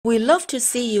We love to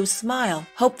see you smile.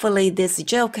 Hopefully this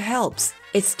joke helps.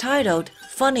 It's titled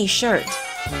Funny Shirt.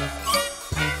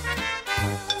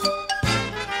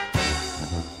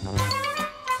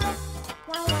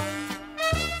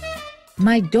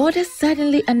 My daughter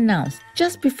suddenly announced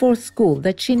just before school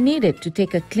that she needed to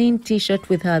take a clean t-shirt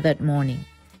with her that morning.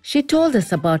 She told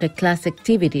us about a class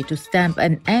activity to stamp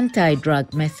an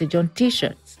anti-drug message on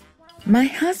t-shirts. My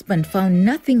husband found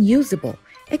nothing usable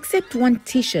except one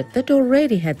t-shirt that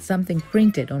already had something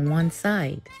printed on one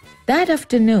side. That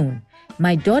afternoon,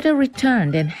 my daughter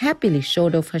returned and happily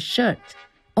showed off her shirt.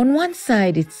 On one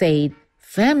side it said,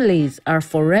 "Families are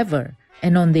forever,"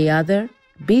 and on the other,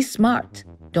 "Be smart,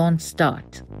 don't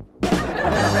start."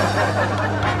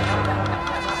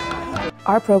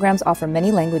 Our programs offer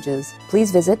many languages.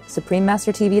 Please visit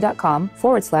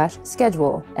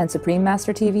suprememastertv.com/schedule and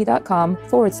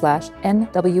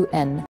suprememastertv.com/NWN.